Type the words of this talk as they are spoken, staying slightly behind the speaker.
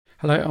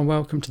Hello and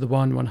welcome to the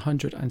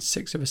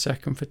 1/106 of a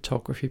second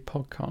photography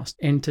podcast.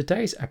 In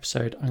today's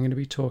episode, I'm going to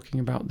be talking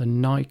about the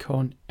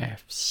Nikon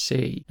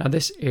FC. Now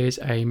this is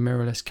a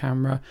mirrorless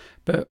camera,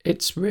 but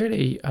it's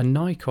really a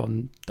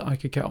Nikon that I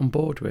could get on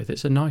board with.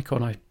 It's a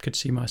Nikon I could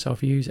see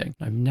myself using.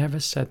 I've never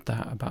said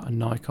that about a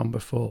Nikon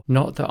before.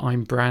 Not that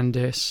I'm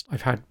brandist.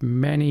 I've had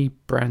many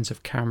brands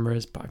of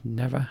cameras, but I've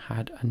never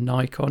had a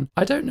Nikon.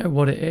 I don't know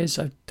what it is.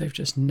 They've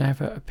just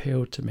never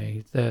appealed to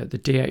me. The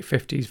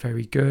D850 is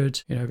very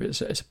good. You know,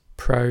 it's a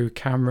pro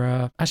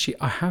camera. Actually,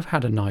 I have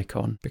had a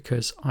Nikon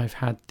because I've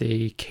had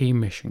the Key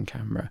Mission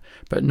camera,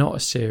 but not a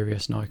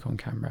serious Nikon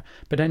camera.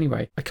 But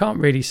anyway, I can't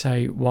really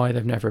say why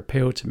they've never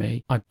appealed to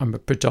me. I'm a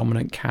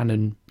predominant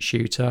Canon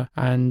shooter,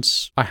 and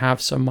I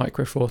have some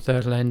micro four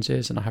third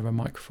lenses, and I have a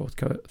micro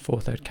four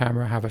third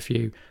camera. I have a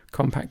few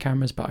compact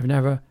cameras, but I've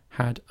never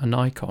had a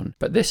Nikon.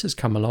 But this has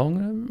come along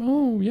and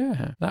oh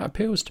yeah, that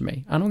appeals to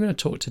me, and I'm going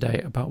to talk today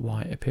about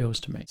why it appeals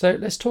to me. So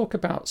let's talk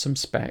about some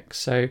specs.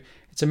 So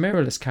it's a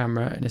mirrorless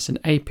camera and it's an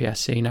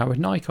APS-C. Now with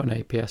Nikon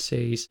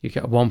APS-Cs, you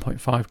get a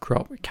 1.5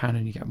 crop. With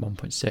Canon, you get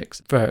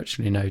 1.6.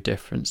 Virtually no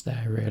difference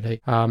there,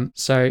 really.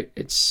 So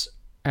it's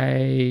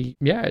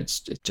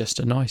just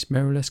a nice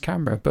mirrorless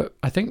camera. But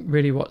I think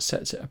really what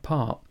sets it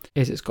apart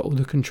is it's got all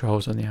the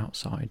controls on the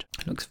outside.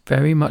 It looks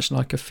very much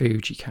like a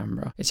Fuji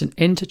camera. It's an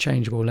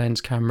interchangeable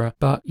lens camera,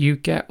 but you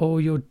get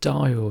all your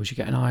dials. You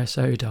get an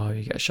ISO dial,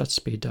 you get a shutter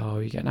speed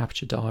dial, you get an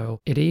aperture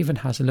dial. It even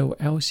has a little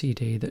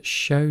LCD that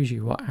shows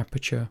you what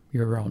aperture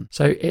you're on.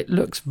 So it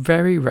looks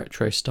very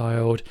retro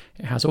styled.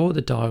 It has all the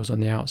dials on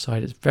the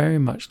outside. It's very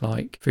much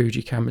like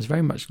Fuji cameras,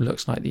 very much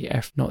looks like the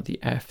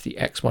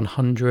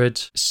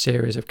X100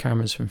 series of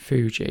cameras from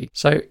Fuji.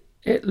 So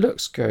it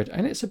looks good,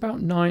 and it's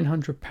about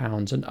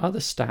 £900, and other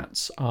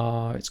stats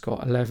are it's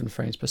got 11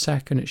 frames per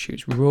second, it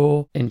shoots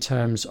RAW. In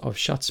terms of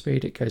shutter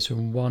speed, it goes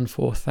from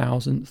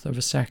 1/4000th of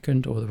a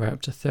second all the way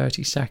up to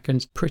 30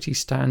 seconds, pretty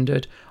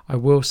standard. I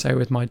will say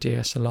with my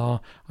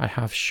DSLR, I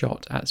have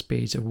shot at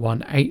speeds of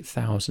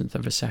 1/8000th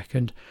of a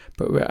second,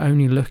 but we're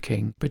only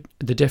looking, but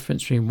the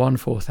difference between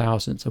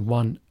 1/4000th and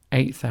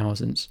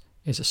 1/8000th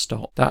is a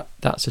stop.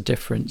 That's a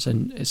difference,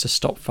 and it's a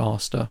stop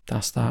faster.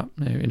 That's that.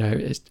 You know,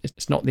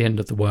 it's not the end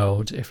of the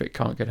world if it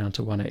can't go down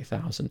to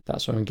 1/8000.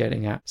 That's what I'm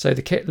getting at. So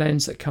the kit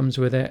lens that comes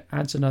with it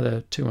adds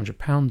another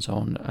 £200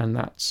 on, and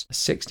that's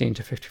 16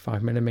 to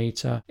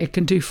 55mm. It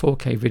can do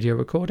 4K video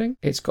recording.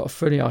 It's got a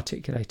fully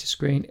articulated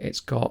screen. It's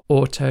got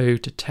auto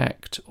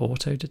detect.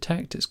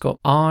 It's got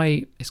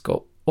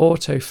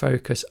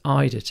autofocus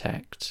eye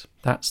detect.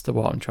 That's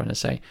what I'm trying to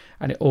say.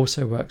 And it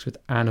also works with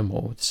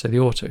animal. So the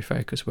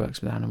autofocus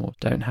works with animal.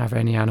 Don't have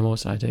any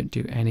animals. I don't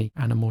do any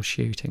animal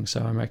shooting,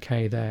 so I'm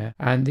okay there.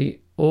 And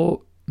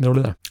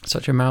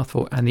such a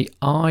mouthful. And the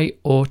eye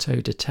auto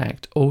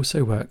detect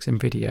also works in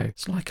video.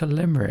 It's like a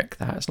limerick,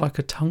 that. It's like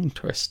a tongue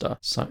twister.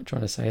 So I'm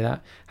trying to say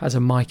that. Has a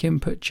mic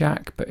input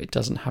jack, but it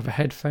doesn't have a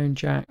headphone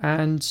jack.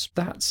 And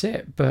that's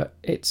it. But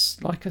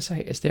it's, like I say,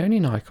 it's the only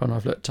Nikon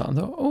I've looked at and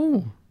thought,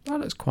 oh, that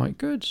looks quite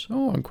good.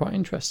 Oh, I'm quite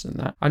interested in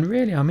that. And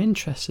really, I'm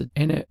interested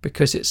in it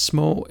because it's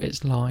small,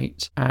 it's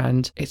light,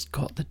 and it's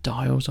got the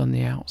dials on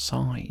the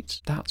outside.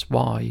 That's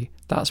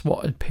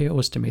what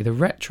appeals to me, the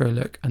retro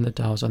look and the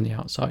dials on the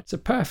outside. It's a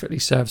perfectly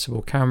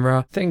serviceable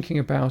camera. Thinking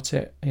about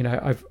it, you know,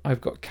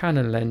 I've got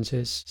Canon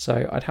lenses,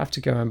 so I'd have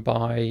to go and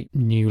buy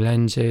new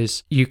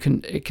lenses. It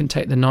can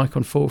take the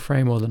Nikon full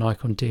frame or the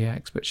Nikon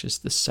DX, which is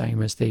the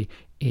same as the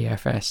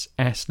EFS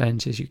S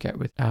lenses you get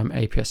with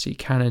APS-C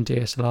Canon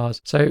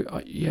DSLRs. So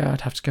yeah,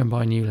 I'd have to go and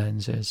buy new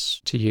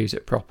lenses to use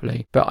it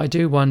properly. But I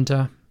do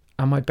wonder,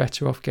 am I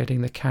better off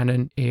getting the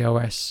Canon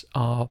EOS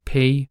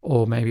RP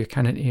or maybe a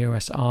Canon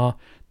EOS R?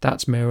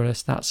 That's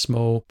mirrorless, that's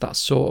small, that's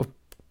sort of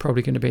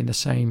probably going to be in the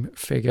same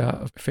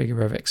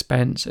figure of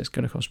expense. It's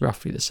going to cost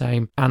roughly the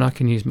same, and I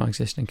can use my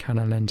existing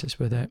Canon lenses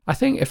with it. I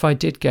think if I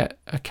did get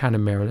a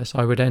Canon mirrorless,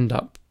 I would end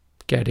up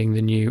getting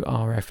the new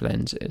RF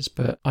lenses,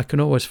 but I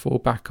can always fall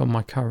back on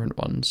my current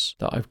ones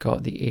that I've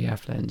got, the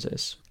EF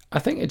lenses. I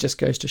think it just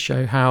goes to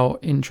show how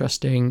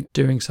interesting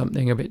doing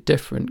something a bit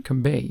different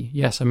can be.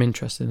 Yes, I'm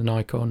interested in the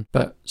Nikon,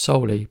 but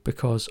solely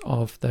because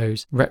of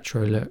those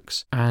retro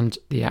looks and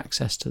the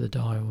access to the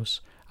dials.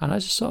 And I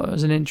just thought it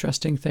was an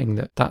interesting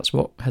thing that's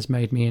what has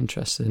made me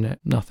interested in it,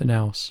 nothing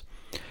else.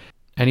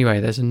 Anyway,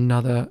 there's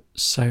another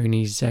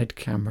Sony Z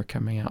camera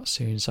coming out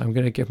soon, so I'm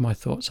going to give my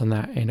thoughts on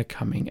that in a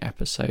coming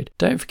episode.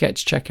 Don't forget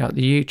to check out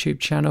the YouTube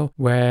channel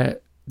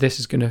where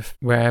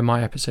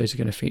my episodes are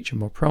going to feature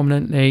more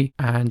prominently,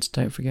 and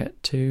don't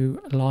forget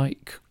to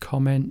like,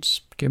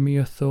 comment, give me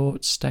your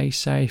thoughts, stay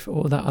safe,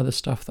 all that other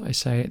stuff that I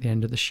say at the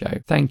end of the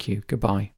show. Thank you. Goodbye.